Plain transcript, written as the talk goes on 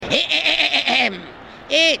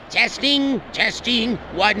Testing.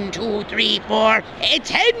 1, 2, 3, 4.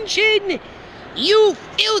 Attention! You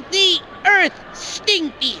filthy earth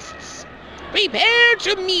stink beasts! Prepare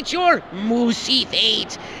to meet your moosey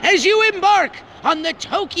fate as you embark on the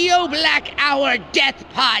Tokyo Black Hour Death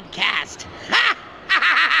Podcast.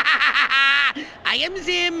 I am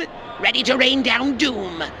Zim, ready to rain down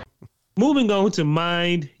doom. Moving on to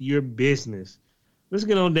mind your business. Let's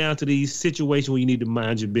get on down to these situations where you need to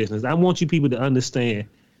mind your business. I want you people to understand.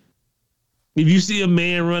 If you see a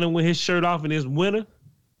man running with his shirt off in this winter,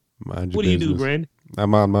 mind your what do you business. do, Brandon? I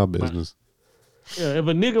mind my business. Yeah, if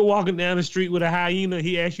a nigga walking down the street with a hyena,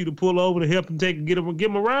 he asks you to pull over to help him give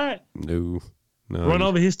him a ride. No. Run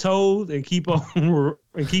over his toes and keep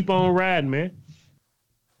on riding, man.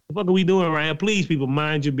 What are we doing, Ryan? Please, people,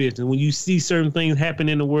 mind your business. When you see certain things happen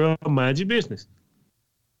in the world, mind your business.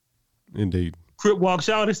 Indeed. Crip walks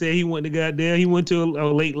out and said he went to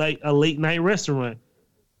a late night restaurant.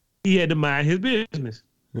 He had to mind his business.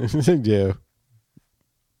 Yeah.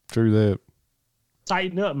 True that.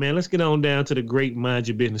 Tighten up, man. Let's get on down to the great mind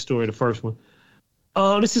your business story, the first one.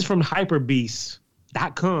 This is from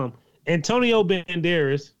hyperbeast.com. Antonio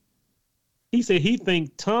Banderas, he said he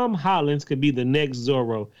think Tom Holland could be the next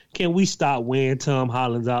Zorro. Can we stop wearing Tom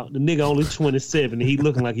Holland out? The nigga only 27 and he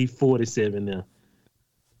looking like he's 47 now.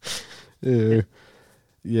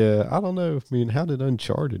 Yeah, I don't know. I mean, how did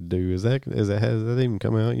Uncharted do? Has that even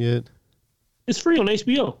come out yet? It's free on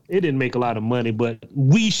HBO. It didn't make a lot of money, but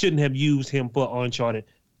we shouldn't have used him for Uncharted.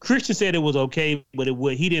 Christian said it was okay, but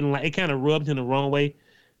he didn't like it. Kind of rubbed him the wrong way.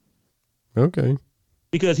 Okay.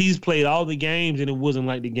 Because he's played all the games and it wasn't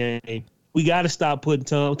like the game. We got to stop putting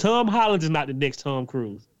Tom Holland is not the next Tom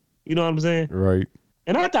Cruise. You know what I'm saying? Right.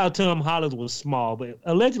 And I thought Tom Holland was small, but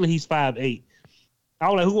allegedly he's 5'8". I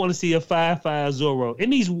was like, who want to see a 5'5" Zorro?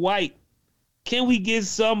 And he's white. Can we get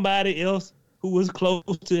somebody else who was close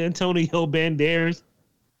to Antonio Banderas?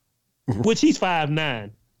 Which he's 5'9".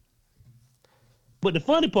 But the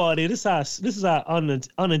funny part is this is how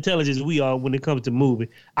unintelligent we are when it comes to movie.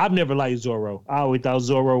 I've never liked Zorro. I always thought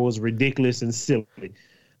Zorro was ridiculous and silly.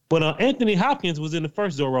 But Anthony Hopkins was in the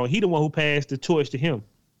first Zorro. He the one who passed the torch to him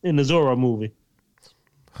in the Zorro movie.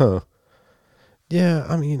 Huh. Yeah,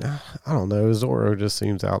 I mean, I don't know. Zorro just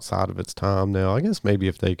seems outside of its time now. I guess maybe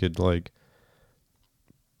if they could, like,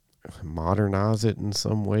 modernize it in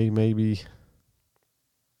some way, maybe.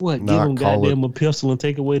 What, give him goddamn a pistol and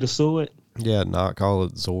take away the sword? Yeah, not call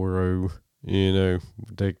it Zorro. You know,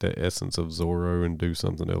 take the essence of Zorro and do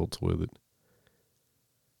something else with it.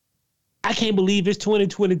 I can't believe it's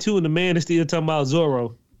 2022 and the man is still talking about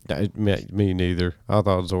Zorro. Me neither. I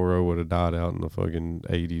thought Zorro would have died out in the fucking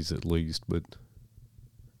 80s at least, but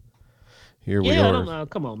here we are.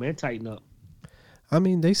 Come on, man, tighten up. I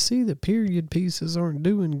mean, they see that period pieces aren't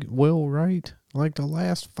doing well, right? Like the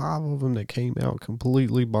last 5 of them that came out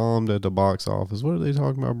completely bombed at the box office. What are they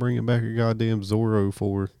talking about bringing back a goddamn Zorro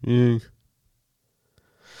for? Yeah.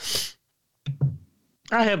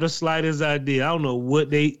 I have the slightest idea. I don't know what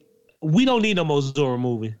we don't need no more Zorro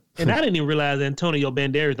movie. And I didn't even realize Antonio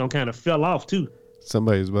Banderas kind of fell off too.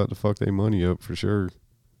 Somebody's about to fuck their money up for sure.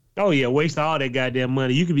 Oh yeah, waste all that goddamn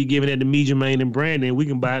money. You could be giving that to me, Jermaine, and Brandon, and we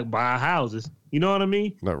can buy houses. You know what I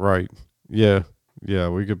mean? Not right. Yeah. Yeah,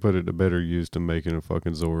 we could put it to better use to making a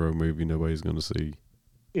fucking Zorro movie nobody's gonna see.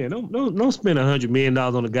 Yeah, don't spend $100 million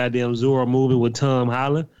on a goddamn Zorro movie with Tom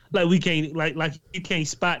Holland. Like we can't like you can't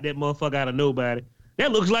spot that motherfucker out of nobody.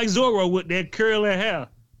 That looks like Zorro with that curly hair.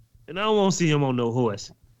 And I don't want to see him on no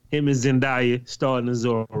horse. Him and Zendaya starting the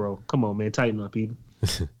Zorro. Come on, man, tighten up, people.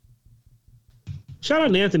 Shout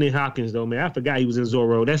out to Anthony Hopkins, though, man. I forgot he was in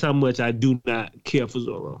Zorro. That's how much I do not care for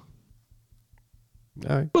Zorro.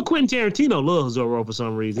 All right. But Quentin Tarantino loves Zorro for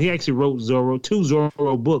some reason. He actually wrote Zorro, 2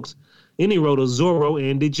 Zorro books. And he wrote a Zorro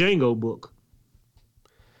and the Django book.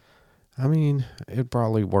 I mean, it'd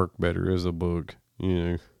probably work better as a book, you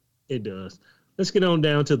know. It does. Let's get on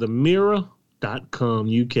down to the Mirror.com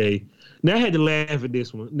UK. Now, I had to laugh at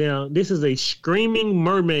this one. Now, this is a screaming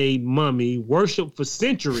mermaid mummy worshipped for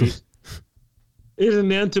centuries. Isn't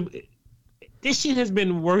that this shit has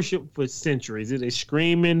been worshipped for centuries. It's a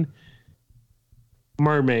screaming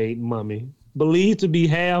mermaid mummy, believed to be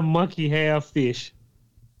half monkey, half fish.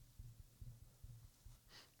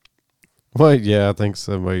 Well, yeah, I think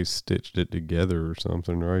somebody stitched it together or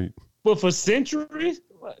something, right? But for centuries?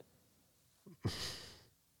 What?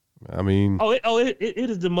 I mean... it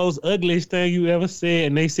is the most ugliest thing you ever said.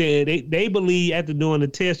 And they said they believe after doing the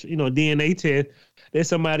test, DNA test, that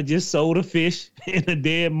somebody just sold a fish and a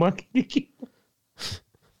dead monkey.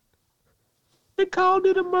 They called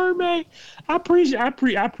it a mermaid. I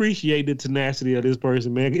appreciate the tenacity of this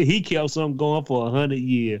person, man. He kept something going for 100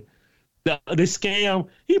 years. The scam,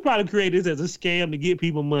 he probably created this as a scam to get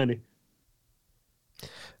people money.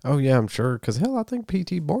 Oh yeah, I'm sure. Because hell, I think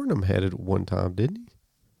P.T. Barnum had it one time, didn't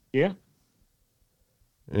he? Yeah.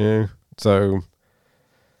 Yeah. So,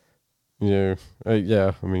 yeah,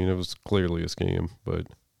 yeah. I mean, it was clearly a scam, but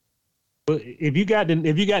if you got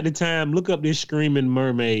the time, look up this screaming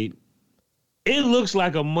mermaid. It looks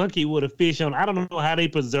like a monkey with a fish on. I don't know how they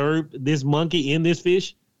preserved this monkey in this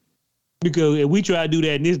fish, because if we try to do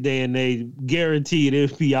that in this day and age, guaranteed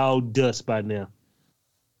it'll be all dust by now.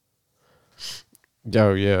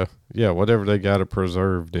 oh yeah, yeah. Whatever they got it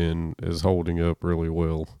preserved in is holding up really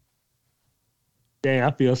well. Dang,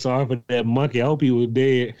 I feel sorry for that monkey. I hope he was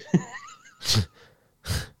dead.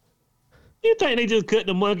 You think they just cut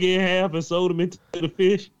the monkey in half and sold him into the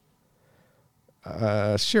fish?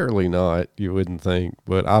 Surely not. You wouldn't think,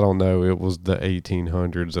 but I don't know. It was the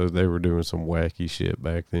 1800s, so they were doing some wacky shit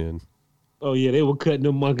back then. Oh yeah, they were cutting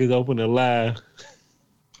the monkeys open alive.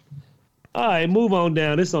 All right, move on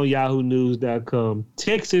down. This on YahooNews.com.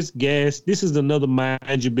 Texas gas. This is another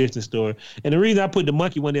mind your business story. And the reason I put the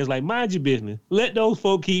monkey one there is like, mind your business. Let those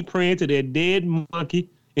folk keep praying to their dead monkey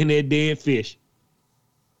and their dead fish.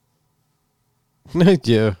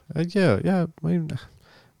 yeah. I mean,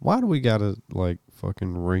 why do we gotta like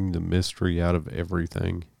fucking wring the mystery out of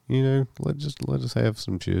everything? You know, let us have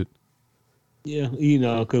some shit. Yeah, you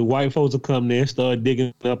know, because white folks will come there and start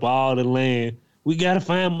digging up all the land. We got to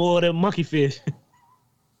find more of that monkey fish.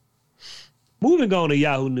 Moving on to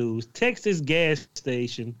Yahoo News. Texas gas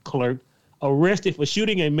station clerk arrested for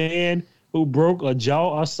shooting a man who broke a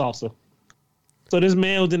jar of salsa. So this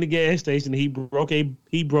man was in the gas station. He broke a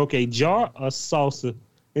jar of salsa.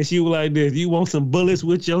 And she was like this, you want some bullets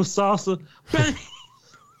with your salsa?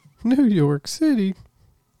 New York City.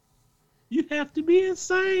 You have to be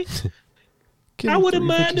insane. I would have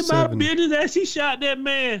minded my business as he shot that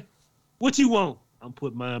man. What you want? I'm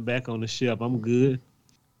putting mine back on the shelf. I'm good.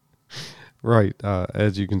 Right.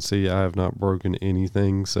 As you can see, I have not broken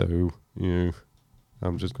anything, so, you know,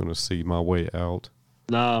 I'm just going to see my way out.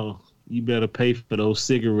 No, you better pay for those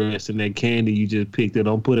cigarettes and that candy you just picked up.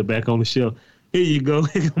 Don't put it back on the shelf. Here you go.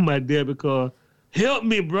 Here's my debit card. Help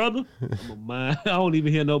me, brother. I don't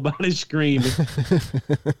even hear nobody screaming.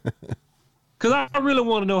 Cause I really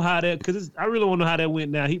want to know how that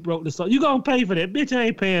went down. He broke the sauce. You gonna pay for that, bitch? I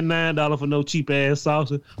ain't paying $9 for no cheap ass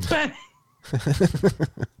salsa.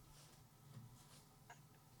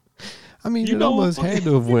 I mean, it almost had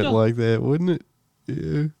to have went like that, wouldn't it?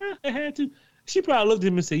 Yeah, it had to. She probably looked at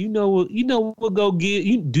him and said, "You know what go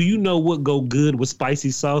good? Do you know what go good with spicy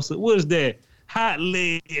salsa? What is that? Hot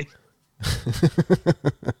leg."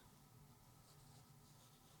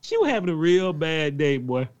 She was having a real bad day,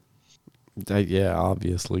 boy. Yeah,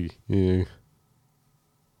 obviously. Yeah.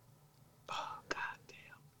 Oh,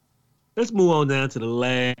 goddamn. Let's move on down to the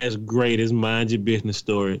last greatest mind your business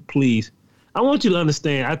story. Please. I want you to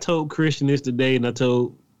understand. I told Christian this today and I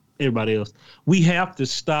told everybody else. We have to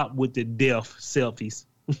stop with the death selfies.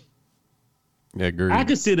 Yeah, agreed. I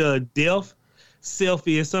consider a death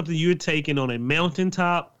selfie as something you're taking on a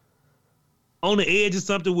mountaintop, on the edge of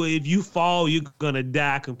something where if you fall, you're going to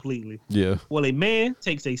die completely. Yeah. Well, a man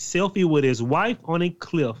takes a selfie with his wife on a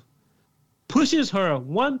cliff, pushes her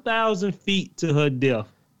 1,000 feet to her death.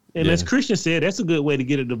 And as Christian said, that's a good way to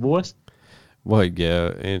get a divorce. Well,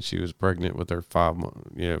 yeah, and she was pregnant with her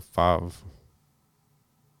 5-month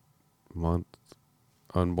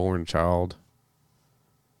unborn child.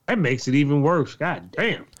 That makes it even worse. God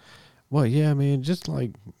damn. Well, yeah, man, just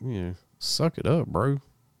like, suck it up, bro.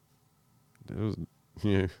 It was,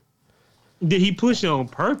 Did he push on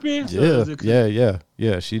purpose? Yeah.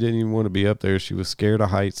 She didn't even want to be up there. She was scared of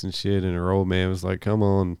heights and shit. And her old man was like, "Come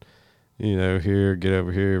on, here, get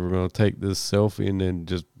over here. We're gonna take this selfie." And then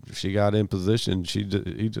she got in position.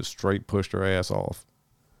 He just straight pushed her ass off.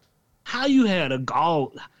 How do you have the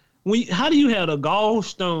gallstone,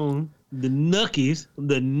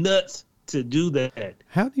 the nuts to do that?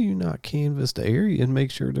 How do you not canvass the area and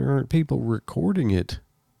make sure there aren't people recording it?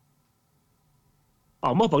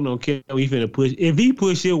 Oh, motherfucker don't care if he finna push. If he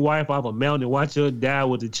push his wife off a mountain and watch her die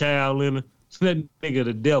with the child in her, that nigga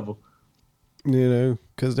the devil.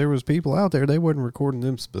 Because there was people out there, they wasn't recording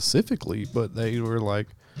them specifically, but they were like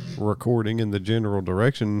recording in the general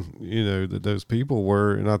direction, that those people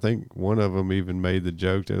were. And I think one of them even made the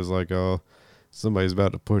joke that was like, "Oh, somebody's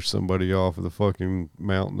about to push somebody off of the fucking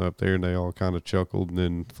mountain up there," and they all kind of chuckled. And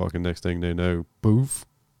then fucking next thing they know, poof,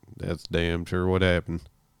 that's damn sure what happened.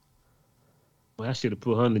 Well, I should have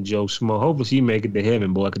put her in the Joe Schmo. Hopefully she make it to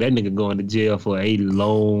heaven, boy, because that nigga going to jail for a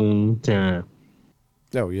long time.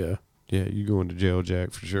 Oh, yeah. Yeah, you going to jail,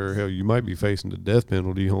 Jack, for sure. Hell, you might be facing the death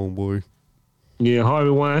penalty, homeboy. Yeah, Harvey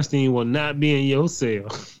Weinstein will not be in your cell.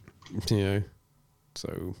 Yeah.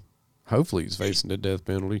 So, hopefully he's facing the death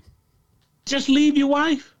penalty. Just leave your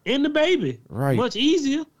wife and the baby. Right. Much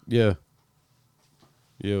easier. Yeah.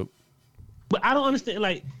 Yep. But I don't understand,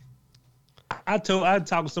 like, I talked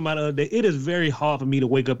to somebody the other day. It is very hard for me to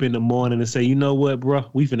wake up in the morning and say, you know what, bro?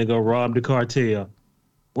 We finna go rob the cartel.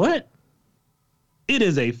 What? It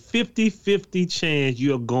is a 50-50 chance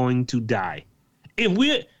you're going to die.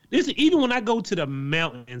 Even when I go to the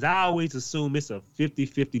mountains, I always assume it's a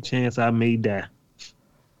 50-50 chance I may die.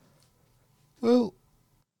 Well,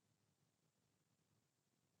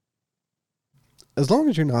 as long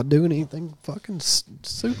as you're not doing anything fucking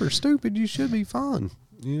super stupid, you should be fine,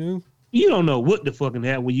 you know? You don't know what the fucking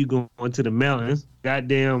happen when you go into the mountains.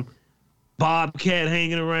 Goddamn bobcat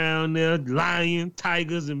hanging around there, lion,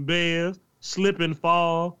 tigers, and bears, slip and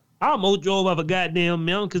fall. I almost drove off a goddamn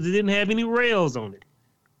mountain because it didn't have any rails on it.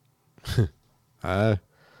 I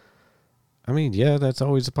mean, yeah, that's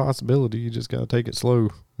always a possibility. You just gotta take it slow.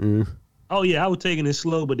 Yeah. Oh yeah, I was taking it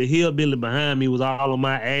slow, but the hillbilly behind me was all on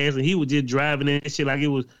my ass, and he was just driving that shit like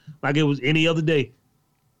it was any other day.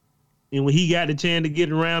 And when he got the chance to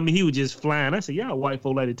get around me, he was just flying. I said, y'all white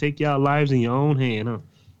folk like to take y'all lives in your own hand, huh?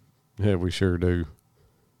 Yeah, we sure do.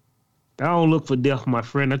 I don't look for death, my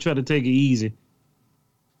friend. I try to take it easy.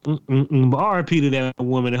 But RIP to that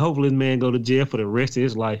woman, and hopefully this man go to jail for the rest of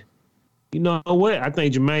his life. You know what? I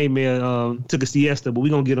think Jermaine may took a siesta, but we're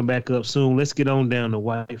going to get him back up soon. Let's get on down to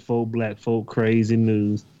white folk, black folk, crazy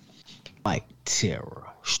news. White terror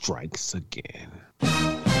strikes again.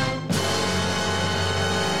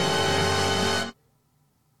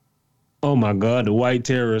 Oh my God, the white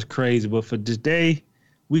terror is crazy. But for today,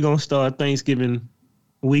 we're going to start Thanksgiving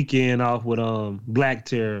weekend off with black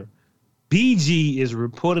terror. BG is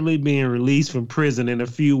reportedly being released from prison in a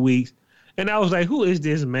few weeks. And I was like, who is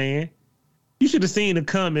this man? You should have seen the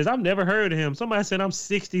comments. I've never heard of him. Somebody said I'm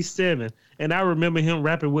 67. And I remember him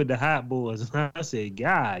rapping with the Hot Boys. And I said,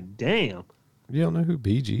 God damn. You don't know who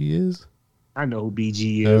BG is? I know who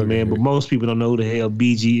BG is, man. But most people don't know who the hell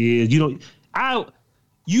BG is. You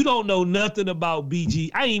don't know nothing about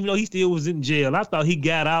BG. I didn't even know he still was in jail. I thought he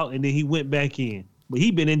got out and then he went back in. But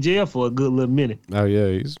he been in jail for a good little minute. Oh,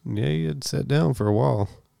 yeah. He had sat down for a while.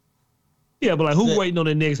 Yeah, but like, who waiting on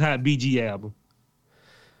the next hot BG album?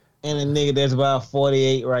 And a nigga that's about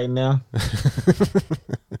 48 right now.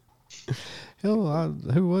 Hell,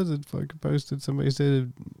 who was it fucking posted? Somebody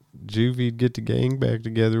said Juvie'd get the gang back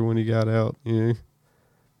together when he got out. Yeah.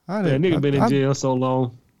 That nigga been in jail so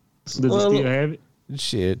long. Does he still have it?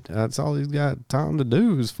 Shit, that's all he's got time to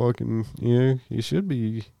do is fucking, he should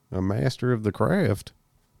be a master of the craft.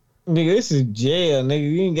 Nigga, this is jail,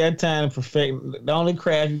 nigga. You ain't got time to perfect. The only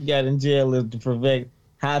craft you got in jail is to perfect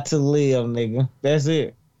how to live, nigga. That's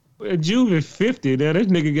it. Well, Juvie 50. Now, this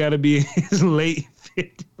nigga got to be in his late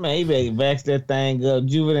 50s. Man, he better vax that thing up.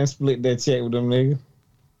 Juvie done split that check with them, nigga.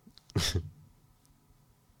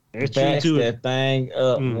 That's vax true, too. that thing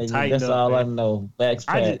up, nigga. That's all man. I know. Vax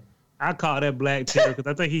pack. I call that black terror because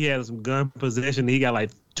I think he had some gun possession. He got like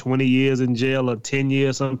 20 years in jail or 10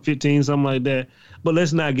 years, 15, something like that. But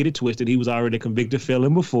let's not get it twisted. He was already a convicted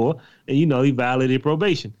felon before, and he violated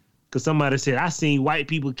probation. Because somebody said, I seen white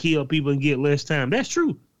people kill people and get less time. That's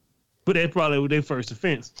true. But that probably was their first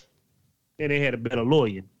offense. And they had a better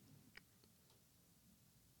lawyer.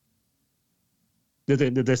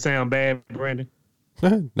 Did that sound bad, Brandon?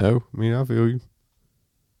 No, I mean, I feel you.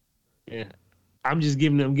 Yeah. I'm just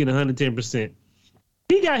getting 110%.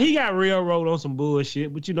 He got railroad on some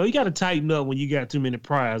bullshit, but you got to tighten up when you got too many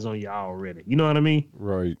priors on you already. You know what I mean?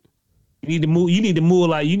 Right. You need to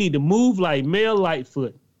move like Mel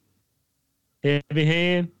Lightfoot. Heavy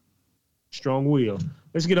hand, strong will.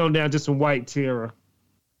 Let's get on down to some white terror.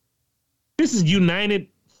 This is United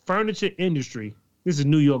Furniture Industry. This is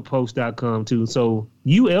NewYorkPost.com too. So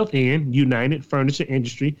UFN, United Furniture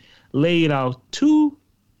Industry, laid off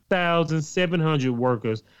 2,700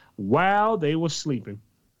 workers while they were sleeping.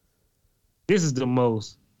 This is the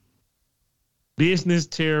most business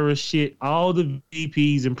terrorist shit. All the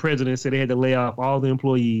VPs and presidents said they had to lay off all the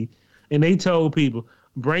employees. And they told people,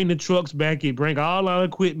 bring the trucks back in, bring all our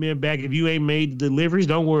equipment back. If you ain't made the deliveries,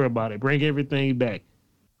 don't worry about it. Bring everything back.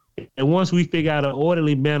 And once we figure out an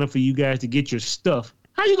orderly manner for you guys to get your stuff,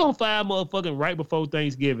 how you gonna fire motherfucking right before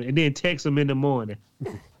Thanksgiving and then text them in the morning?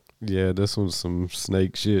 Yeah, this one's some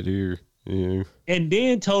snake shit here. Yeah. And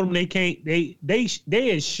then told them they can't. They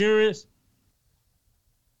insurance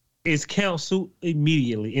is canceled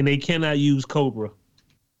immediately, and they cannot use Cobra.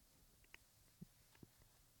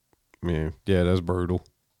 Man, yeah, that's brutal.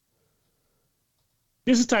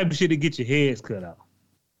 This is the type of shit that get your heads cut off.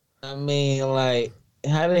 I mean, like,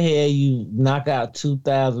 how the hell you knock out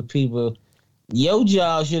 2,000 people? Your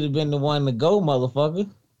job should have been the one to go, motherfucker.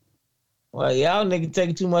 Well, y'all niggas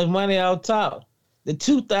taking too much money out top. The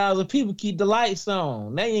 2,000 people keep the lights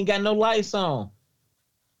on. Now you ain't got no lights on.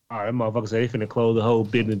 All right, motherfuckers say they finna close the whole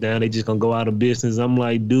business down. They just gonna go out of business. I'm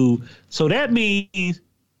like, dude. So that means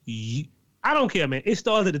I don't care, man. It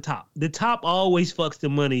starts at the top. The top always fucks the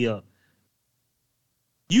money up.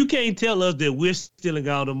 You can't tell us that we're stealing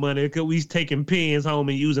all the money because we taking pens home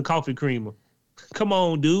and using coffee creamer. Come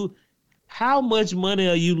on, dude. How much money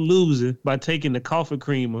are you losing by taking the coffee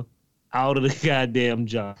creamer out of the goddamn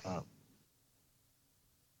job?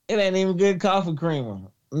 It ain't even good coffee creamer.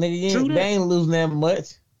 Nigga, they ain't losing that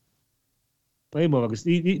much. Hey, motherfuckers,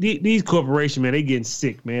 these corporations, man, they getting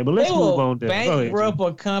sick, man. But let's move on. Bankrupt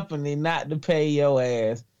a company not to pay your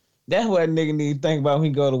ass. That's what a nigga need to think about when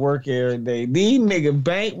he go to work every day. These niggas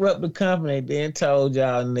bankrupt the company, then told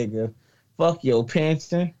y'all nigga, fuck your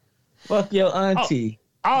pension, fuck your auntie.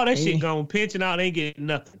 All that shit gone, pension out, ain't getting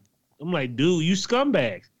nothing. I'm like, dude, you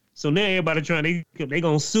scumbags. So now everybody they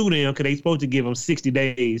gonna sue them because they supposed to give them 60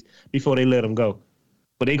 days before they let them go.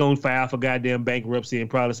 But they gonna file for goddamn bankruptcy and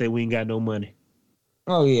probably say we ain't got no money.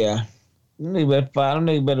 Oh, yeah. Them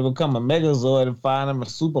niggas better become a megazord and find them a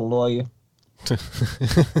super lawyer.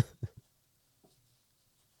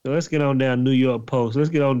 So let's get on down New York Post. Let's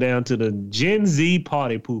get on down to the Gen Z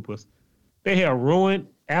party poopers. They have ruined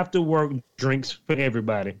after work drinks for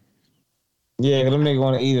everybody. Yeah, them niggas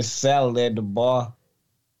want to eat a salad at the bar.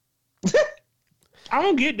 I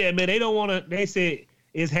don't get that, man. They don't want to. They said,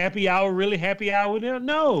 is happy hour really happy hour with them?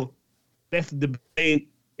 No. That's the debate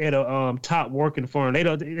at a top working firm. I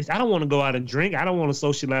don't want to go out and drink. I don't want to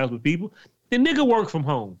socialize with people. The nigga work from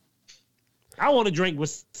home. I want to drink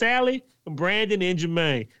with Sally, Brandon, and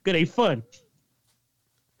Jermaine. Cause they fun.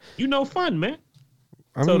 You know fun, man.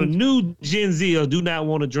 So the new Gen Z do not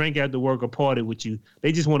want to drink after work or party with you.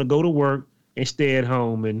 They just want to go to work and stay at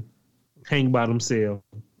home and hang by themselves.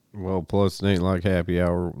 Well, plus it ain't like happy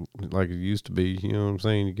hour like it used to be. You know what I'm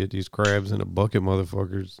saying? You get these crabs in a bucket,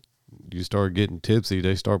 motherfuckers. You start getting tipsy,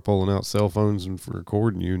 they start pulling out cell phones and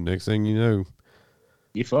recording you. Next thing you know,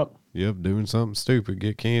 you fuck. Yep, doing something stupid,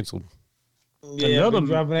 get canceled. Yeah, dropping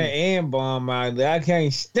that N-bomb out there. I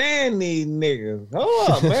can't stand these niggas. Hold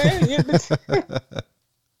up, man.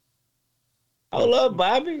 Hold up,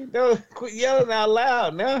 Bobby. Don't quit yelling out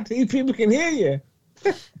loud now. These people can hear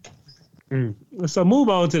you. So move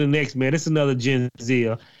on to the next, man. This is another Gen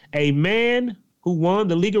Z. A man who won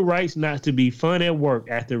the legal rights not to be fun at work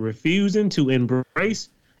after refusing to embrace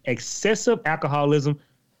excessive alcoholism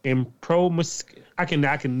and I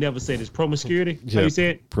can never say this. Promiscuity? Yeah, how you say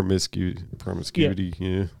it? Promiscuity,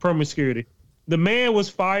 yeah. Promiscuity. The man was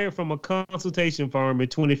fired from a consultation firm in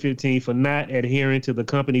 2015 for not adhering to the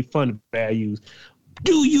company fund values.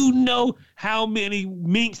 Do you know how many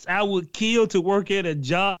minks I would kill to work at a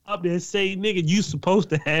job that say, nigga, you supposed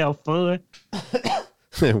to have fun?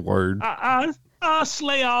 Word. I'll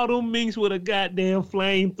slay all them minks with a goddamn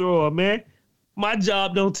flamethrower, man. My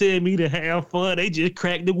job don't tell me to have fun. They just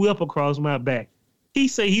crack the whip across my back. He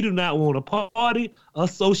say he do not want to party or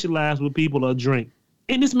socialize with people or drink.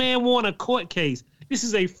 And this man won a court case. This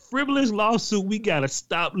is a frivolous lawsuit. We got to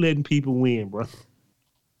stop letting people win, bro.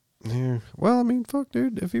 Yeah. Well, I mean, fuck,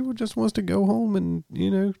 dude. If he just wants to go home and,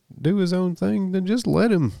 do his own thing, then just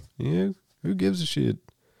let him. Who gives a shit?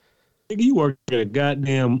 Nigga, you work at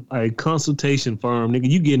a consultation firm. Nigga,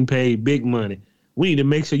 you getting paid big money. We need to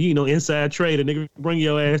make sure you inside trader. Nigga, bring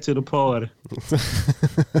your ass to the party.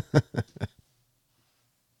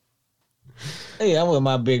 Hey, I'm with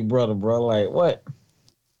my big brother, bro. Like, what?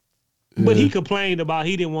 But he complained about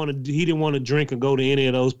he didn't want to drink or go to any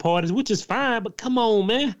of those parties, which is fine. But come on,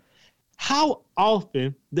 man. How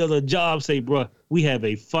often does a job say, bro, we have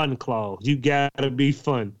a fun clause? You gotta be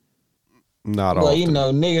fun. Not often.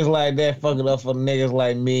 Well, niggas like that fuck it up for niggas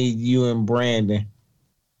like me, you, and Brandon.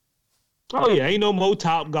 Oh, yeah. Ain't no more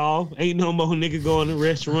Top Golf. Ain't no more nigga going to the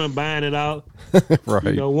restaurant buying it out.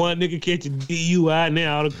 Right. One nigga catch a DUI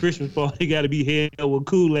now out of Christmas party. Got to be held with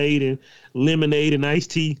Kool-Aid and lemonade and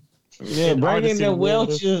iced tea. Yeah, bring in the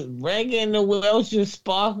Welch's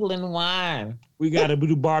sparkling wine. We got to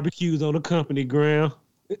do barbecues on the company ground.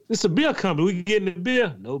 It's a beer company. We getting the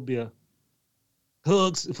beer? No beer.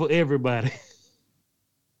 Hugs for everybody.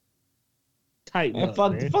 Tighten up,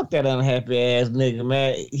 man. Fuck that unhappy ass nigga,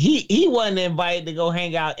 man. He wasn't invited to go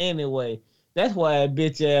hang out anyway. That's why that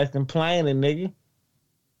bitch ass complaining, nigga.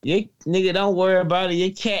 Yeah, nigga, don't worry about it. Your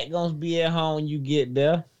cat gonna be at home when you get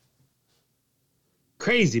there.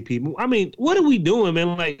 Crazy people. I mean, what are we doing,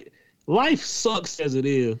 man? Like, life sucks as it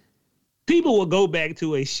is. People will go back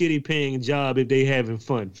to a shitty paying job if they having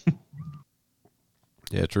fun.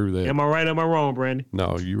 Yeah, true that. Am I right? Am I wrong, Brandon?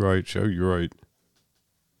 No, you're right, Joe. You're right.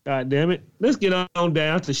 God damn it. Let's get on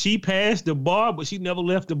down to she passed the bar, but she never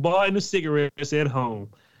left the bar and the cigarettes at home.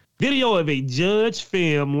 Video of a judge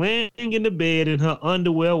film laying in the bed in her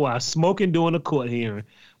underwear while smoking during a court hearing.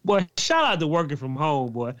 Boy, shout out to working from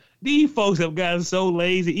home, boy. These folks have gotten so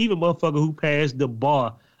lazy. Even motherfucker who passed the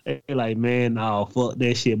bar, they're like, man, nah, fuck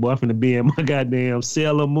that shit, boy. I'm finna be in my goddamn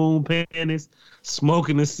Sailor Moon panties,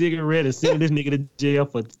 smoking a cigarette and sending this nigga to jail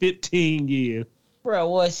for 15 years. Bro,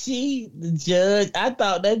 was she the judge? I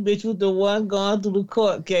thought that bitch was the one going through the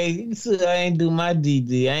court case. You see, I ain't do my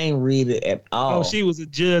DD. I ain't read it at all. Oh, she was a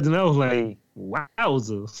judge, and I was like,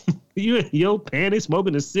 wowza. You in your panties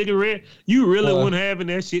smoking a cigarette? You really weren't having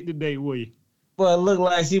that shit today, were you? But look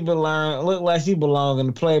like she belong in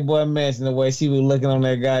the Playboy Mansion the way she was looking on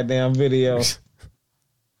that goddamn video.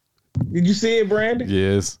 Did you see it, Brandon?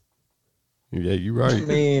 Yes. Yeah, you're right.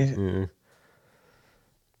 Man.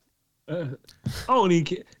 Yeah. I don't even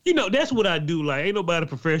care. You know, that's what I do. Like, ain't nobody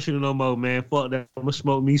professional no more, man. Fuck that. I'm gonna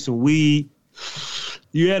smoke me some weed.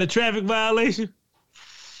 You had a traffic violation?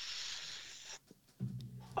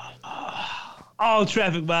 All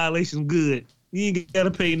traffic violations good. You ain't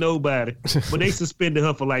gotta pay nobody. But they suspended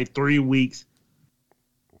her for like 3 weeks.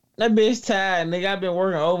 That bitch tired, nigga. I've been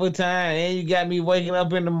working overtime, and you got me waking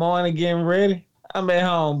up in the morning getting ready. I'm at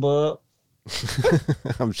home, bub.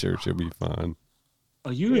 I'm sure she'll be fine.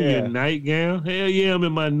 Are you in your nightgown? Hell yeah, I'm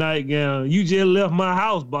in my nightgown. You just left my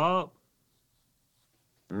house, Bob.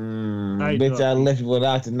 Bitch, I left you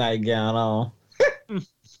without the nightgown on.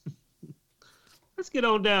 Let's get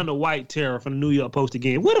on down to White Terror from the New York Post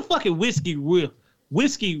again. Where the fucking Whiskey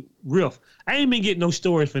Riff? I ain't been getting no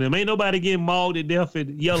stories from them. Ain't nobody getting mauled to death at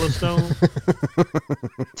Yellowstone.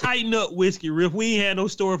 Tighten up, Whiskey Riff. We ain't had no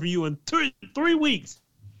story for you in 3 weeks.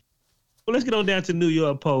 Well, let's get on down to New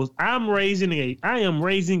York Post. I am raising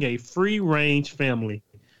a free-range family.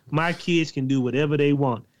 My kids can do whatever they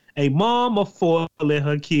want. A mom of 4 let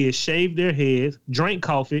her kids shave their heads, drink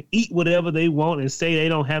coffee, eat whatever they want, and say they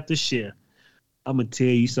don't have to share. I'm going to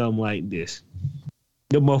tell you something like this.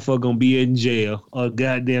 The motherfucker going to be in jail or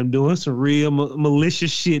goddamn doing some real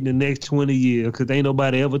malicious shit in the next 20 years because ain't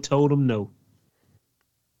nobody ever told them no.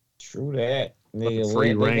 True that. Nigga,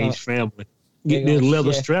 free-range family. Get this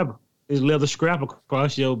leather strap. This leather scrap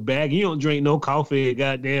across your back. You don't drink no coffee at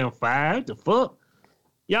goddamn 5. The fuck?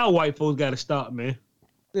 Y'all white folks got to stop, man.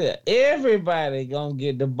 Yeah, everybody gonna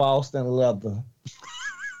get the Boston leather.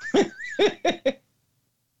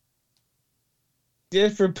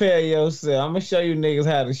 Just prepare yourself. I'm gonna show you niggas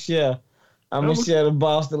how to share. I'm gonna share the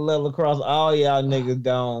Boston leather across all y'all niggas'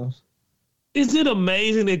 domes. Is it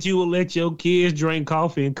amazing that you will let your kids drink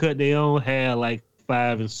coffee and cut their own hair like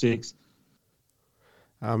 5 and 6?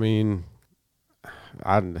 I mean,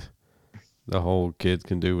 the whole kids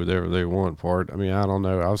can do whatever they want part. I mean, I don't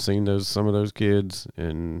know. I've seen some of those kids,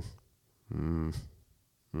 and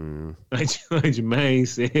like Jermaine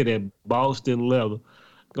said, that Boston leather.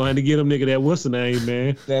 Going to get them, nigga. That what's the name,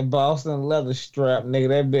 man? That Boston leather strap, nigga.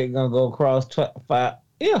 That bitch gonna go across 5.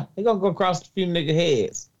 Yeah, he gonna go across a few nigga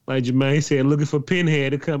heads. Like Jermaine said, looking for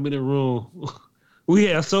Pinhead to come in the room. We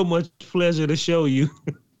have so much pleasure to show you.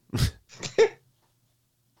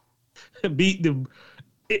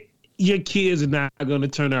 Your kids are not going to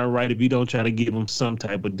turn out right if you don't try to give them some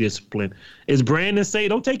type of discipline. As Brandon say,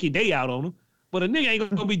 don't take your day out on them. But a nigga ain't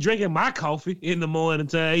going to be drinking my coffee in the morning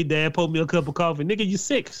time. Hey, Dad, pour me a cup of coffee. Nigga, you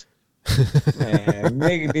 6. Man,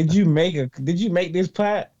 nigga, did you make this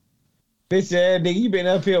pot? Bitch ass nigga, you been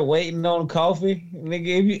up here waiting on coffee?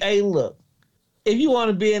 Nigga, look. If you want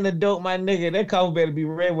to be an adult, my nigga, that coffee better be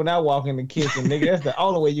ready when I walk in the kitchen, nigga. That's the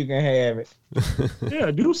only way you can have it. Yeah,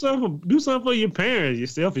 do something for your parents, you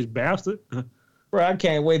selfish bastard. Bro, I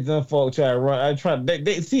can't wait till them folks try to run.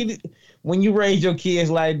 They see, when you raise your kids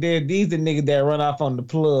like that, these the niggas that run off on the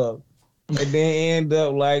plug and then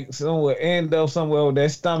end up somewhere with their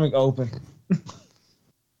stomach open.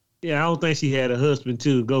 Yeah, I don't think she had a husband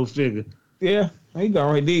too. Go figure. Yeah. He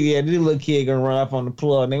gonna this little kid gonna run off on the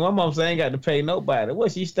plug. Nigga, my mom say I ain't got to pay nobody. Where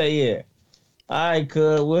she stay at? All right,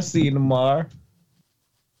 cuz we'll see you tomorrow.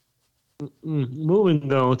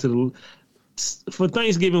 Moving on to for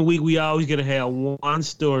Thanksgiving week, we always gonna have one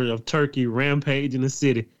story of Turkey rampage in the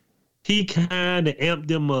city. He kind of amped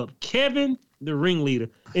them up. Kevin, the ringleader,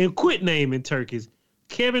 and quit naming turkeys.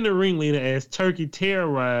 Kevin, the ringleader, as Turkey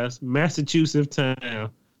terrorized Massachusetts town.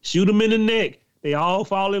 Shoot him in the neck. They all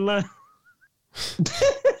fall in line.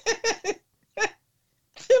 The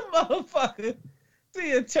motherfucker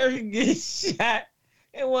see a turkey get shot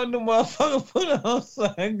and one of the motherfucker put on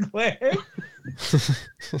sunglasses.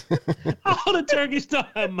 All the turkeys start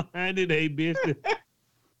minding their business.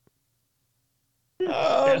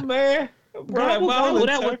 Oh man.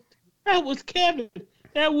 That was Kevin.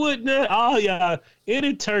 That wouldn't. Oh yeah.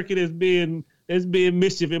 Any turkey that's being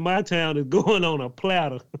mischief in my town is going on a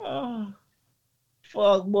platter. Oh,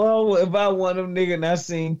 fuck, boy. If I one of them niggas and I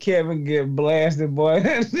seen Kevin get blasted, boy,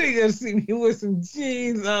 that nigga see me with some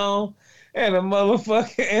jeans on and a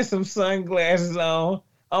motherfucker and some sunglasses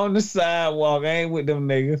on the sidewalk. I ain't with them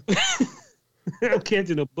niggas. I'm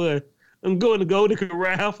catching a bus. I'm going to Golden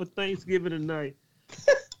Corral for Thanksgiving tonight.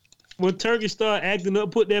 When turkeys start acting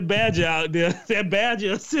up, put that badger out there. That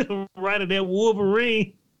badger sitting right at that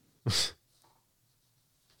Wolverine.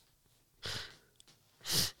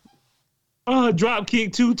 Drop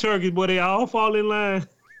kick 2 turkeys, boy. They all fall in line.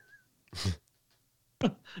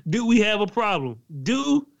 Do we have a problem?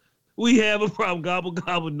 Do we have a problem? Gobble,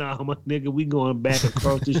 gobble. Nah, my nigga, we going back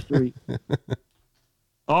across the street.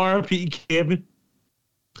 R.P. Kevin.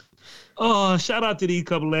 Shout out to these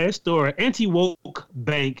couple last story. Anti-woke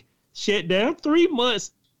bank shut down 3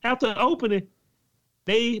 months after opening.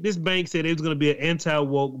 This bank said it was going to be an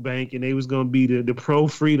anti-woke bank and they was going to be the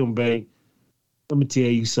pro-freedom bank. Let me tell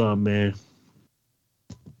you something, man.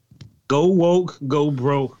 Go woke, go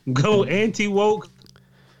broke. Go anti-woke,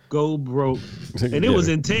 go broke. And it was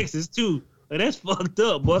in Texas, too. And that's fucked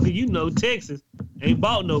up, boy. You know Texas ain't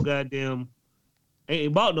about no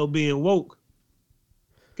being woke.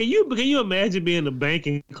 Can you imagine being a bank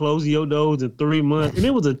and closing your doors in 3 months? And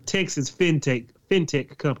it was a Texas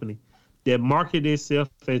fintech company that marketed itself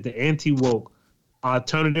as the anti-woke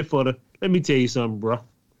alternative for the... Let me tell you something, bro.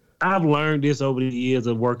 I've learned this over the years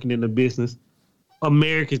of working in the business.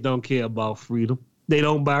 Americans don't care about freedom. They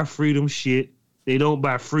don't buy freedom shit. They don't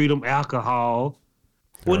buy freedom alcohol.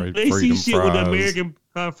 When they see shit with the American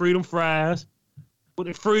freedom fries, with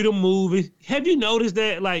the freedom movie, have you noticed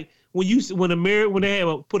that? Like when they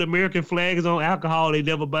have put American flags on alcohol, they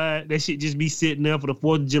never buy it. That shit just be sitting there for the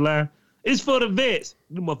 4th of July. It's for the vets.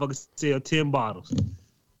 The motherfuckers sell 10 bottles.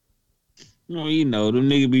 Well, you know, them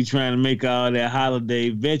niggas be trying to make all that holiday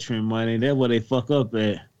veteran money. That's what they fuck up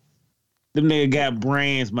at. Them niggas got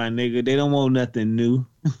brands, my nigga. They don't want nothing new.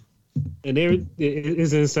 And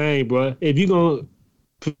it's insane, bro. If you gonna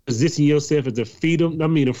position yourself as a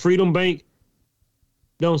freedom bank,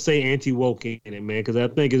 don't say anti-woke in it, man, because I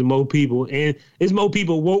think it's more people, and it's more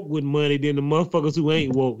people woke with money than the motherfuckers who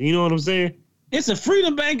ain't woke. You know what I'm saying? It's a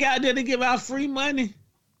freedom bank out there to give out free money.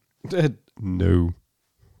 No.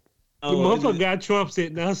 The motherfucker got Trump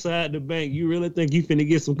sitting outside the bank. You really think you finna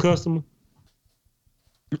get some customer?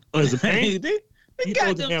 As a bank, they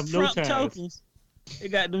got them Trump tokens. They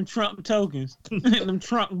got them Trump tokens. Them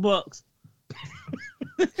Trump bucks.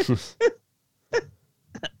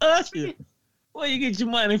 Usher, where you get your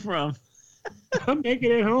money from? I'm making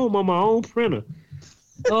it at home on my own printer.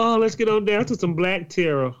 Let's get on down to some black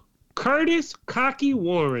terror. Curtis Cocky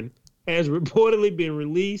Warren has reportedly been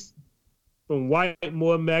released from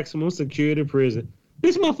Whitemore Maximum Security Prison.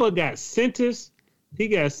 This motherfucker got sentenced. He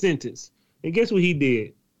got sentenced. And guess what he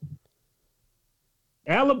did?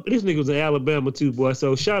 This nigga was in Alabama too, boy.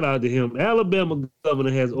 So shout out to him. Alabama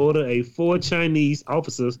governor has ordered 4 Chinese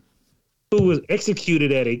officers who was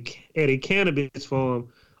executed at a cannabis farm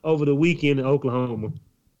over the weekend in Oklahoma.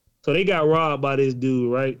 So they got robbed by this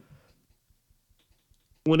dude, right?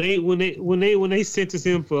 When they sentenced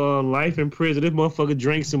him for life in prison, this motherfucker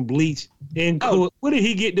drank some bleach in court. Where did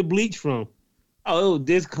he get the bleach from? Oh,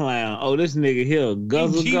 this clown. Oh, this nigga here.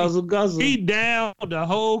 Guzzle. He downed the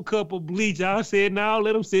whole cup of bleach. I said, "Now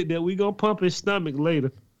let him sit there. We gonna pump his stomach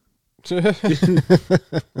later."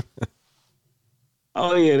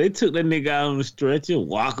 Oh yeah, they took that nigga out on the stretcher.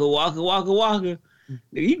 Walker.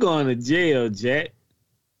 You going to jail, Jack?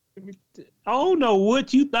 I don't know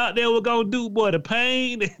what you thought they were gonna do, boy. The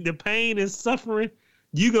pain and suffering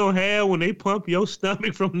you gonna have when they pump your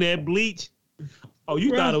stomach from that bleach. Oh,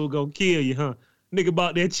 you thought it was gonna kill you, huh? Nigga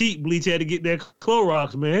bought that cheap bleach, had to get that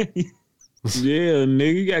Clorox, man. Yeah,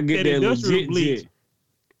 nigga, you gotta get that legit bleach.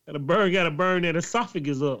 Gotta burn that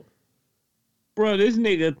esophagus up. Bro, this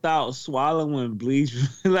nigga thought swallowing bleach,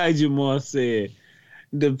 like Jamal said,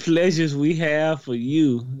 the pleasures we have for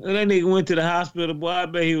you. And that nigga went to the hospital, boy. I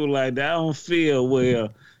bet he was like, I don't feel well.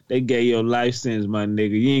 They gave your life sentence, my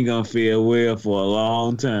nigga. You ain't gonna feel well for a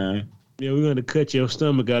long time. Yeah, we're gonna cut your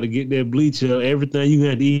stomach out to get that bleach out. Everything you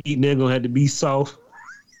got to eat, they're gonna have to be soft.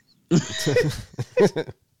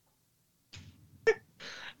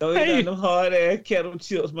 Don't eat no hard ass kettle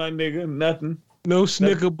chips, my nigga. Nothing. No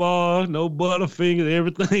Snicker bar, no Butterfingers.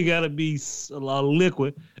 Everything gotta be a lot of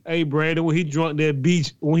liquid. Hey, Brandon, when he drunk that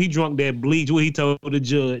bleach, what he told the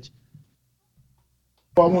judge?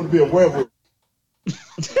 I want to be a werewolf.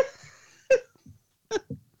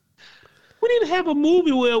 We need to have a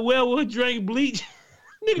movie where a werewolf drank bleach.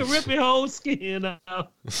 Nigga rip his whole skin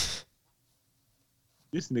out. This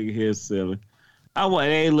nigga here silly.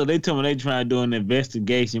 They told me they trying to do an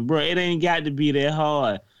investigation. Bro, it ain't got to be that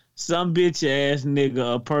hard. Some bitch ass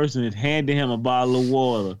nigga, a person is handing him a bottle of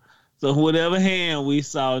water. So whatever hand we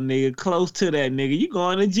saw, nigga, close to that nigga, you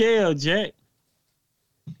going to jail, Jack.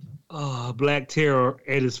 Oh, Black Terror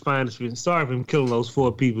at his finest. Sorry for him killing those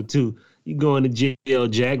 4 people, too. You going to jail,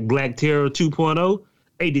 Jack. Black Terror 2.0.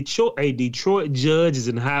 A Detroit judge is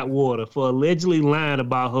in hot water for allegedly lying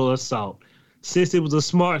about her assault. Since it was a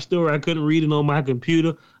smart story, I couldn't read it on my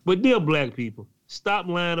computer. But dear black people, stop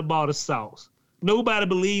lying about assaults. Nobody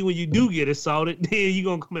believe when you do get assaulted, then you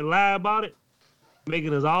gonna come and lie about it,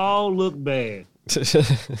 making us all look bad.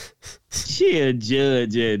 She a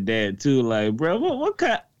judge at that too. Like, bro, what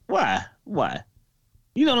kind? Why?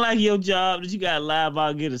 You don't like your job that you gotta lie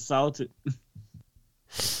about get assaulted?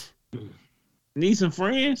 Need some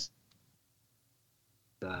friends?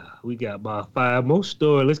 We got about 5 more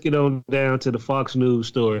stories. Let's get on down to the Fox News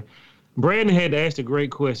story. Brandon had to ask a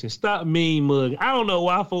great question. Stop mean mugging. I don't know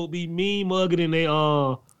why folk be mean mugging in they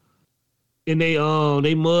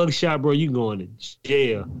mug shop, bro. You going to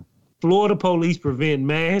jail. Florida police prevent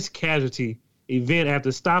mass casualty event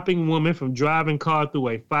after stopping woman from driving car through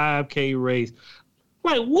a 5K race.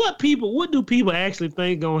 Like, what do people actually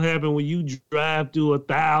think gonna happen when you drive through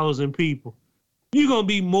 1,000 people? You gonna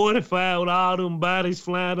be mortified with all them bodies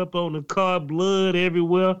flying up on the car, blood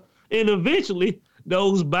everywhere, and eventually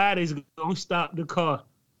those bodies gonna stop the car.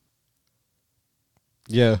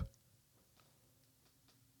 Yeah.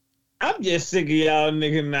 I'm just sick of y'all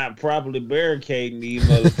niggas not properly barricading these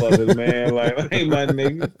motherfuckers, man. Like, hey, my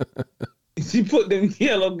nigga. She put them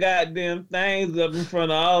yellow goddamn things up in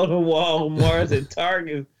front of all the Walmarts and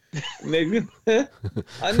Targets. Nigga, a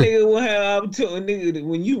nigga will have opportunity. Nigga,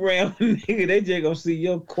 when you ram a nigga, they just gonna see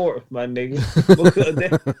your corpse, my nigga. Because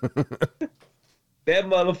that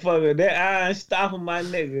motherfucker, that iron stopping my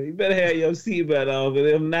nigga. You better have your seatbelt on, but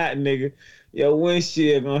if not, nigga, your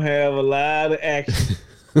windshield gonna have a lot of action.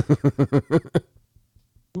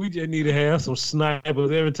 We just need to have some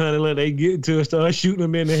snipers every time they get into it, start shooting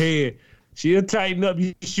them in the head. She'll tighten up.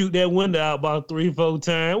 You shoot that window out about 3-4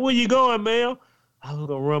 times. Where you going, man? I was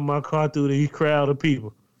gonna run my car through these crowd of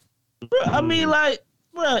people. Bro, I mean, like,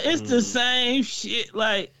 bro, it's the same shit.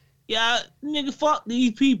 Like, y'all, nigga, fuck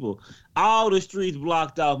these people. All the streets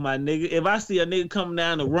blocked off, my nigga. If I see a nigga coming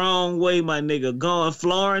down the wrong way, my nigga, going,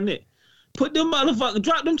 flooring it, put them motherfuckers,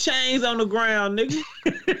 drop them chains on the ground,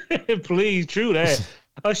 nigga. Please, true that.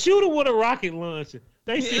 A shooter with a rocket launcher.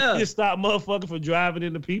 They should stop motherfucker from driving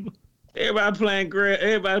into people. Everybody playing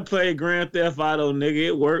Grand Theft Auto, nigga.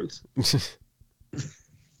 It works.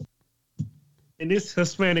 And this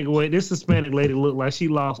Hispanic lady looked like she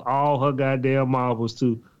lost all her goddamn marbles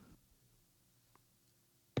too.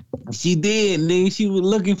 She did, nigga. She was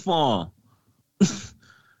looking for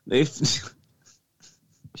them.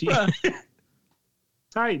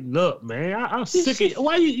 Tighten up, man. I'm sick of.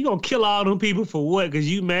 Why you gonna kill all them people for what?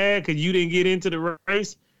 Because you mad? Because you didn't get into the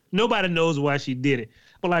race? Nobody knows why she did it.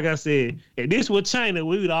 But like I said, if this was China,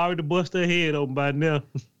 we would already bust her head open by now.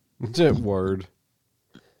 That word.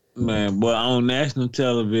 Man, boy, on national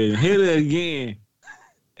television, hit her again.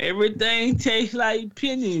 Everything tastes like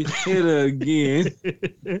pennies. Hit her again.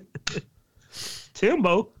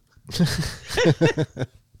 Timbo.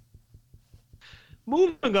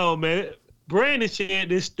 Moving on, man. Brandon shared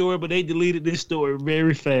this story, but they deleted this story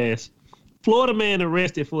very fast. Florida man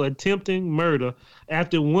arrested for attempting murder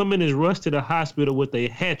after woman is rushed to the hospital with a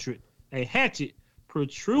hatchet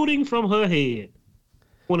protruding from her head.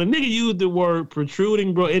 When a nigga used the word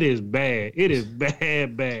protruding, bro, it is bad. It is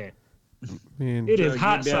bad. Man, it is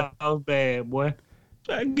hot sauce bad, boy.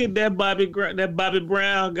 Try to get that Bobby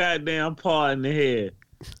Brown goddamn paw in the head.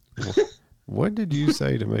 What did you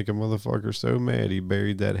say to make a motherfucker so mad he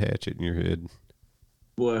buried that hatchet in your head?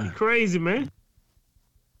 Boy, crazy, man.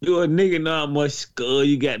 You a nigga know how much skull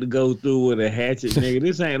you got to go through with a hatchet, nigga.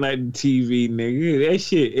 This ain't like the TV, nigga. That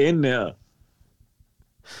shit in there.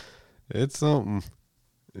 It's something.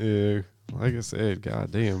 Yeah, like I said,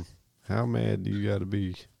 goddamn. How mad do you got to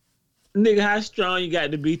be? Nigga, how strong you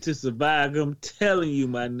got to be to survive? I'm telling you,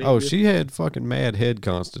 my nigga. Oh, she had fucking mad head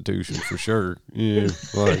constitution for sure. Yeah,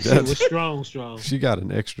 like she was strong. She got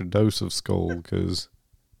an extra dose of skull because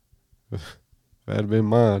That'd been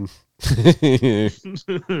mine.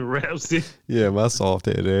 Rhapsody. Yeah, my soft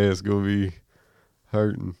head ass gonna be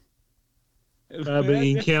hurting. I've been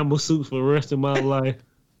eating Campbell soup for the rest of my life.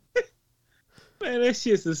 Man, that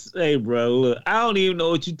shit's hey, bro. Look, I don't even know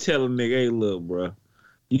what you tell a nigga. Hey, look, bro,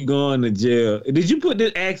 you going to jail? Did you put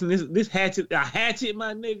this axe in this hatchet? A hatchet,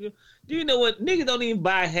 my nigga? Do you know what? Niggas don't even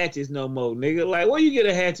buy hatchets no more, nigga. Like, where you get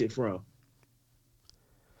a hatchet from?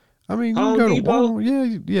 I mean, you Home can go Depot? to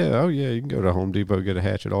Walmart. Yeah. Oh, yeah. You can go to Home Depot and get a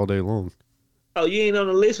hatchet all day long. Oh, you ain't on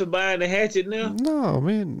the list for buying a hatchet now? No,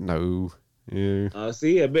 man. No. Yeah.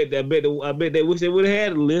 See, I bet they wish they would have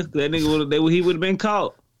had a list. That nigga he would have been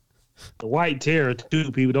caught. The white terror,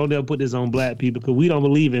 too, people. Don't ever put this on black people because we don't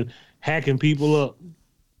believe in hacking people up.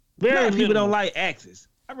 Black people don't like axes.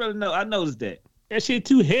 I really know. I noticed that. That shit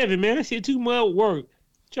too heavy, man. That shit too much work.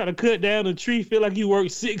 Try to cut down a tree, feel like you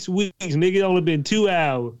worked 6 weeks. Nigga, it only been 2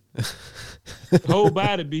 hours. Whole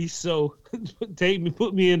body be so.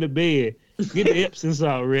 Put me in the bed. Get the Epsom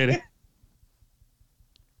salt ready.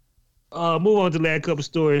 Move on to the last couple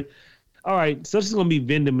stories. All right, so this is gonna be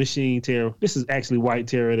vending machine terror. This is actually white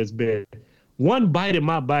terror that's bad. One bite in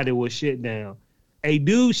my body was shit down. A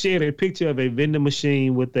dude shared a picture of a vending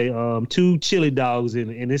machine with a 2 chili dogs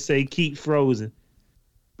in it, and it say keep frozen.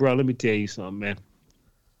 Bro, let me tell you something, man.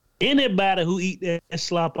 Anybody who eat that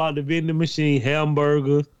slop out the vending machine,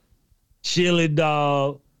 hamburger, chili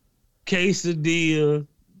dog, quesadilla,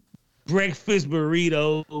 breakfast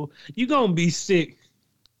burrito, you gonna be sick.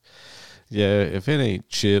 Yeah, if it ain't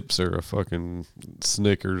chips or a fucking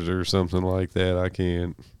Snickers or something like that, I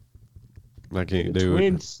can't do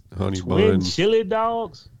it. Honey twin bun. chili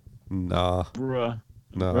dogs? Nah. Bruh.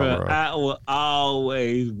 Nah, Bruh, bro. I was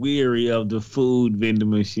always weary of the food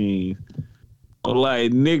vending machine.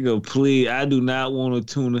 Like, nigga, please, I do not want a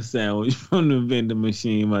tuna sandwich from the vending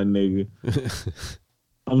machine, my nigga.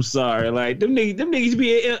 I'm sorry. Like, them niggas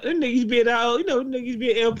be at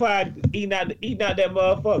Empire eating out that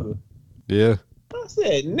motherfucker. Yeah. I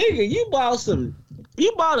said, nigga, you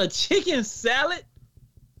bought a chicken salad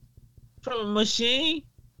from a machine?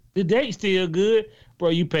 The date still good. Bro,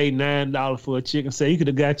 you paid $9 for a chicken. Say you could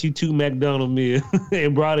have got you 2 McDonald's meals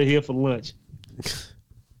and brought it here for lunch.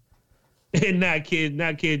 And not kid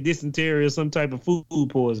dysentery or some type of food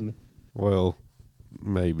poisoning. Well,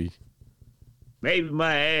 maybe. Maybe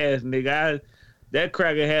my ass, nigga. That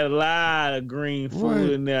cracker had a lot of green food What?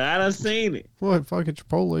 in there. I done seen it. What fucking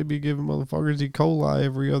Chipotle be giving motherfuckers E. coli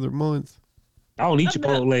every other month? I don't eat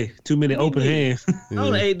Chipotle. Too many open hands. I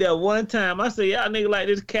only ate that one time. I said, y'all nigga like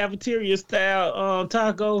this cafeteria style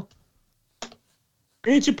taco.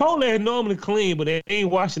 And Chipotle is normally clean, but they ain't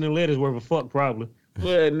washing the lettuce worth a fuck probably.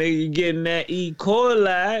 Well, nigga, you getting that E.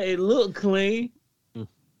 coli. It look clean.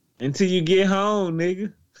 Until you get home,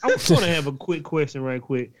 nigga. I'm gonna have a quick question right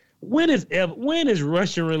quick. When is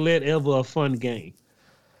Russian roulette ever a fun game?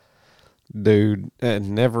 Dude,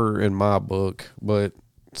 never in my book, but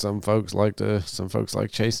some folks like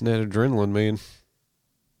chasing that adrenaline, man.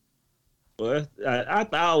 Well, I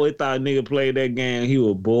always thought a nigga played that game. He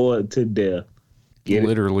was bored to death. Get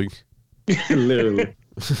Literally. it? Literally.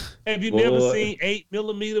 Have you Boy. never seen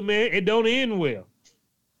 8mm, man? It don't end well.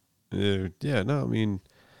 Yeah, no, I mean,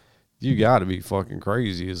 you gotta be fucking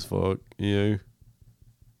crazy as fuck, you know?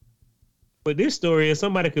 But this story is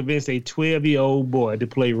somebody convinced a 12-year-old boy to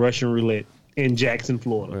play Russian roulette in Jackson,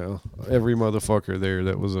 Florida. Well, every motherfucker there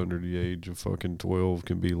that was under the age of fucking 12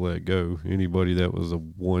 can be let go. Anybody that was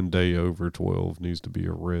 1 day over 12 needs to be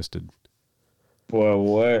arrested. Boy,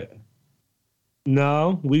 what?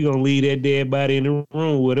 No, we gonna leave that dead body in the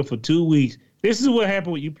room with her for 2 weeks. This is what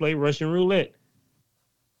happened when you play Russian roulette.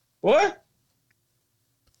 What?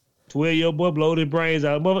 12-year-old boy blow his brains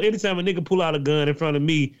out. Mother, anytime a nigga pull out a gun in front of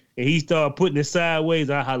me and he start putting it sideways,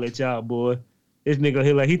 I holler at y'all, boy. This nigga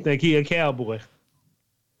here like he think he a cowboy.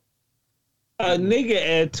 A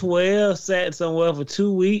nigga at 12 sat somewhere for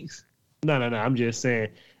 2 weeks? No. I'm just saying.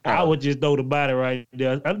 I would just throw the body right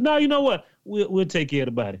there. No, you know what? We'll take care of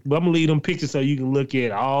the body. But I'm gonna leave them pictures so you can look at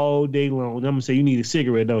it all day long. I'm gonna say you need a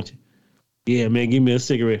cigarette, don't you? Yeah, man, give me a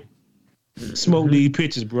cigarette. Smoke these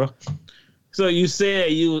pictures, bro. So you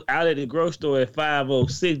said you was out at the grocery store at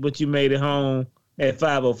 5:06, but you made it home at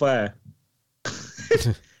 5:05.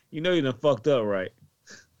 You know you done fucked up, right?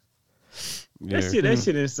 Yeah. That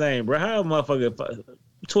shit insane, bro. How a motherfucker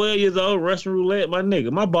 12 years old Russian roulette, my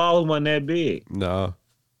nigga? My balls wasn't that big. Nah.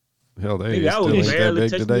 Hell, they Nigga, I still was ain't that barely big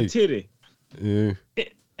touching today. the titty. Yeah.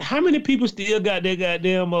 How many people still got that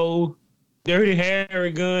goddamn old Dirty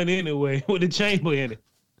Harry gun anyway with a chamber in it?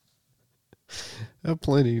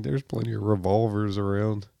 There's plenty of revolvers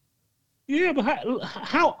around. Yeah, but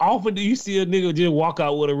how often do you see a nigga just walk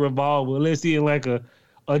out with a revolver? Let's see in like a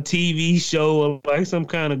TV show or like some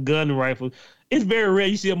kind of gun rifle. It's very rare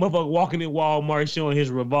you see a motherfucker walking in Walmart showing his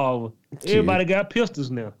revolver. Everybody got pistols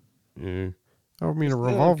now. Yeah. I mean, a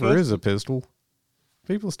revolver is a pistol.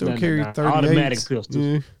 People still carry 38s. Automatic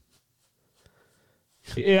pistols.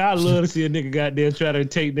 Yeah, I love to see a nigga goddamn try to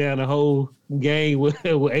take down a whole gang with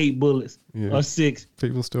 8 bullets or 6.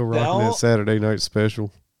 People still rocking that Saturday night special.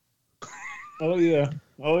 Oh yeah.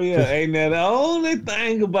 Ain't that the only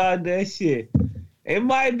thing about that shit? It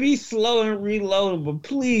might be slow and reloading, but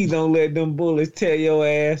please don't let them bullets tear your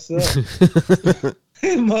ass up.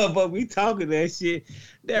 Motherfucker, we talking that shit.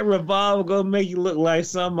 That revolver gonna make you look like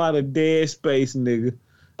something out of Dead Space, nigga.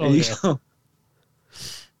 Oh, yeah.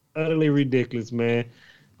 Utterly ridiculous, man.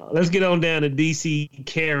 Let's get on down to DC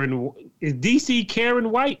Karen. Is DC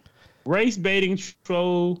Karen White? Race baiting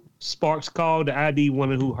troll Sparks called the ID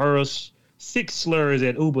woman who hurls 6 slurs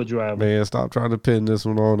at Uber driver. Man, stop trying to pin this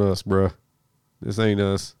one on us, bruh. This ain't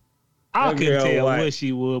us. I could tell what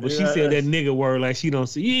she would, but she said that nigga word like she don't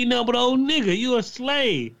see. You ain't nothing but old nigga. You a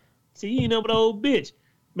slave. See, you ain't nothing but old bitch.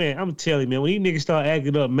 Man, I'm telling you, man, when these niggas start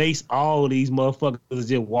acting up, Mace all these motherfuckers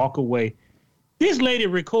just walk away. This lady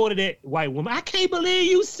recorded that white woman. I can't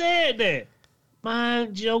believe you said that.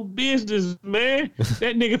 Mind your business, man.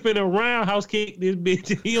 That nigga finna roundhouse kick this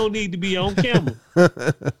bitch. He don't need to be on camera.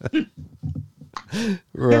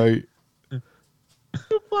 Right. What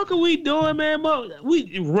the fuck are we doing, man?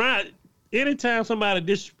 Anytime somebody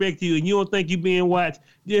disrespect you and you don't think you being watched,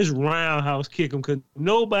 just roundhouse kick them because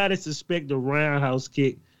nobody suspect a roundhouse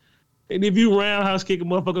kick. And if you roundhouse kick a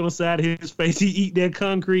motherfucker on the side of his face, he eat that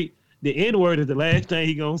concrete. The N-word is the last thing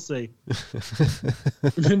he gonna say. This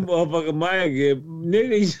motherfucker might get,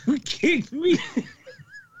 nigga, you kicked me.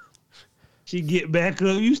 She get back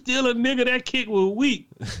up. You still a nigga. That kick was weak.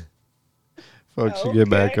 Fuck, she get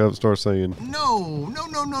back up, start saying, No.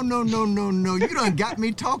 You done got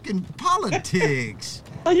me talking politics.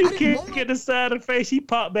 Oh, you can't get the side of the face. He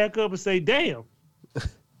pop back up and say, damn. I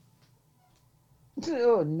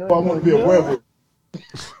want to be a werewolf.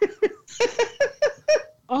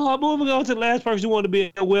 Moving on to the last person who wanted to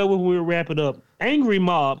be a werewolf when we were wrapping up. Angry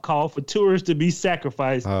mob called for tourists to be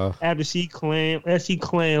sacrificed after she clams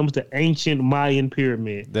the ancient Mayan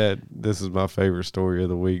pyramid. This is my favorite story of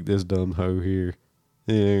the week. This dumb hoe here.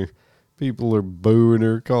 Yeah. People are booing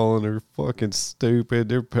her, calling her fucking stupid.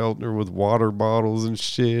 They're pelting her with water bottles and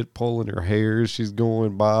shit, pulling her hair as she's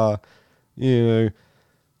going by. You know,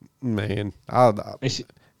 man,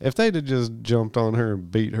 if they'd have just jumped on her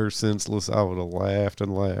and beat her senseless, I would have laughed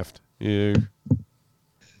and laughed. Yeah.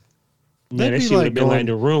 Man, that shit would have been like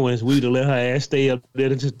the ruins. We'd have let her ass stay up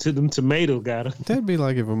there to them tomatoes got her. That'd be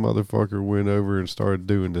like if a motherfucker went over and started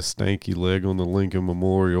doing the stanky leg on the Lincoln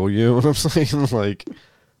Memorial. You know what I'm saying? Like,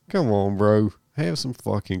 come on, bro. Have some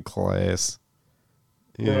fucking class.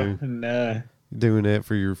 Yeah. Nah. Doing that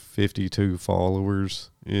for your 52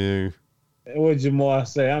 followers. Yeah. What Jamar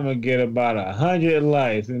say? I'm gonna get about 100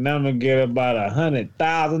 likes and I'm gonna get about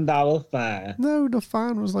 $100,000 fine. No, the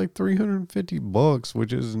fine was like $350,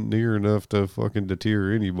 which isn't near enough to fucking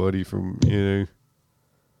deter anybody from, you know.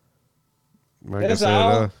 Like I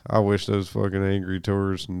said, I wish those fucking angry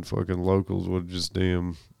tourists and fucking locals would just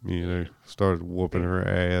started whooping her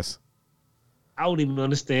ass. I don't even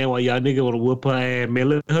understand why y'all nigga want to whoop her ass, man.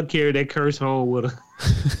 Let her carry that curse home with her.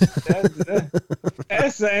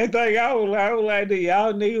 That's the same thing I would like to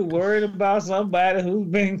y'all niggas worried about somebody who's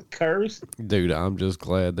been cursed. Dude, I'm just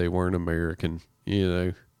glad they weren't American, you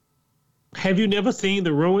know. Have you never seen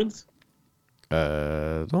The Ruins?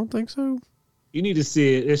 Don't think so. You need to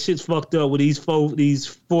see it. That shit's fucked up with these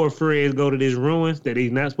four friends go to this ruins that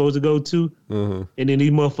he's not supposed to go to. And then these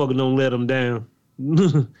motherfuckers don't let them down.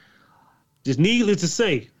 Just needless to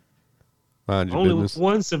say, only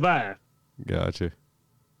one survived. Gotcha.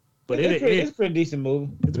 But it's a pretty decent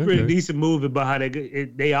movie. It's a pretty decent movie about how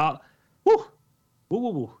they all.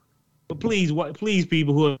 Woo. But please,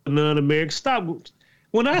 people who are non-American, stop.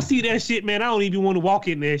 When I see that shit, man, I don't even want to walk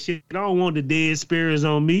in that shit. I don't want the dead spirits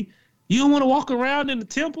on me. You don't want to walk around in the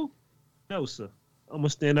temple? No, sir. I'm going to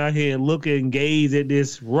stand out here and look and gaze at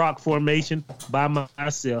this rock formation by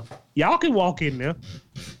myself. Y'all can walk in there.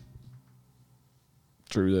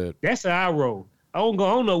 True that. That's how I roll. I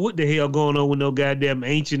don't know what the hell going on with no goddamn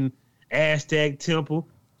ancient Aztec temple.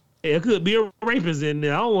 It could be a rapist in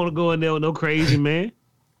there. I don't want to go in there with no crazy man.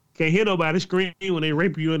 Can't hear nobody scream when they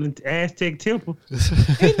rape you in the Aztec temple.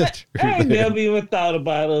 I ain't never even thought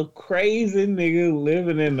about a crazy nigga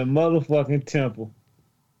living in the motherfucking temple.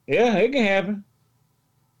 Yeah, it can happen.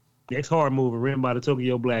 Next horror movie written by the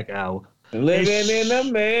Tokyo Black Hour. Living in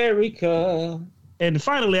America. And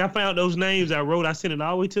finally, I found those names I wrote. I sent it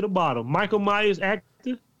all the way to the bottom. Michael Myers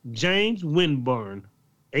actor James Winburn,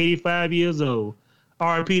 85 years old.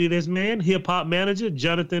 R.I.P. to this man. Hip-hop manager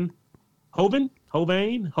Jonathan Hovan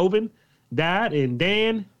died. And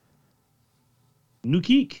Dan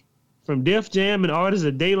Newkeek from Def Jam and artist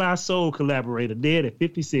of De La Soul collaborator, dead at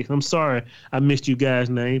 56. I'm sorry I missed you guys'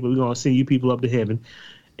 names, but we're going to send you people up to heaven.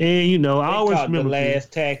 And, you know, I always remember The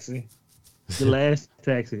Last Taxi. The Last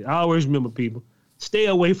Taxi. I always remember people. Stay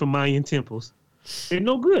away from Mayan temples. They're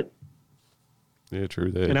no good. Yeah,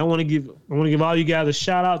 true that. And I want to give all you guys a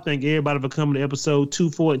shout out. Thank everybody for coming to episode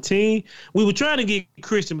 214. We were trying to get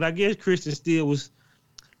Christian, but I guess Christian still was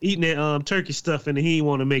eating that turkey stuff and he didn't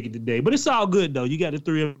want to make it today. But it's all good though. You got the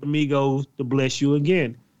three amigos to bless you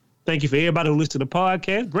again. Thank you for everybody who listened to the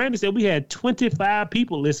podcast. Brandon said we had 25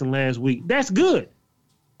 people listen last week. That's good.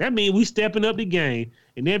 That means we stepping up the game.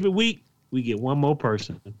 And every week we get one more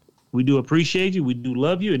person. We do appreciate you. We do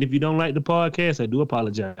love you. And if you don't like the podcast, I do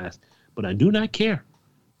apologize. But I do not care.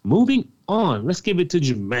 Moving on. Let's give it to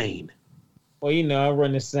Jermaine. Well, you know, I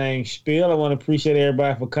run the same spiel. I want to appreciate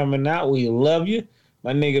everybody for coming out. We love you.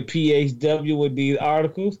 My nigga PHW with these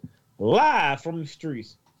articles. Live from the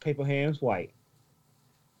streets. Paper Hands White.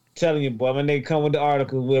 Telling you, boy, my nigga come with the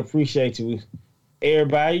articles. We appreciate you.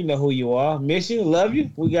 Everybody, you know who you are. Miss you. Love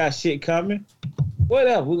you. We got shit coming. What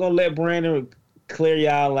up? We're going to let Brandon clear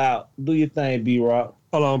y'all out. Do your thing, B-Rock.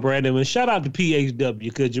 Hold on, Brandon. And shout out to PHW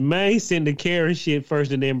because Jermaine sent the Karen shit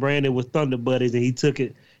first and then Brandon was Thunder Buddies and he took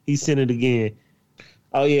it. He sent it again.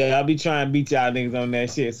 Oh, yeah. I'll be trying to beat y'all niggas on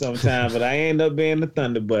that shit sometime, but I end up being the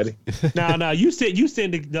Thunder Buddy. No. You sent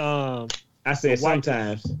the I said the white,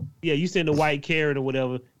 sometimes. Yeah, you send the white Karen or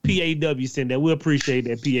whatever. PAW sent that. We appreciate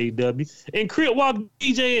that, PAW. And Crit Walk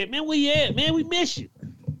DJ, man, where you at, man? We miss you.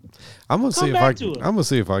 I'm gonna see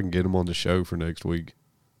if I can get him on the show for next week.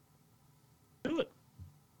 Do it.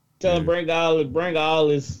 Tell him bring all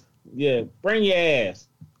his bring your ass.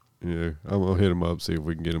 Yeah, I'm gonna hit him up, see if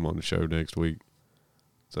we can get him on the show next week.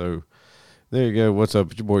 So there you go. What's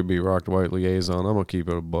up? It's your boy B Rock, the White Liaison. I'm gonna keep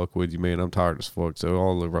it a buck with you, man. I'm tired as fuck. So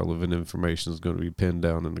all the relevant information is gonna be pinned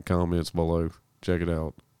down in the comments below. Check it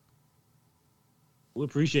out. We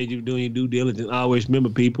appreciate you doing your due diligence. Always remember,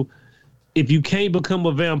 people, if you can't become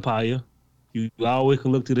a vampire, you always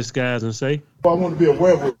can look to the skies and say, I want to be a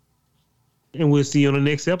werewolf. And we'll see you on the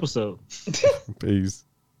next episode. Peace.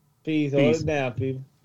 Peace. Hold it down, people.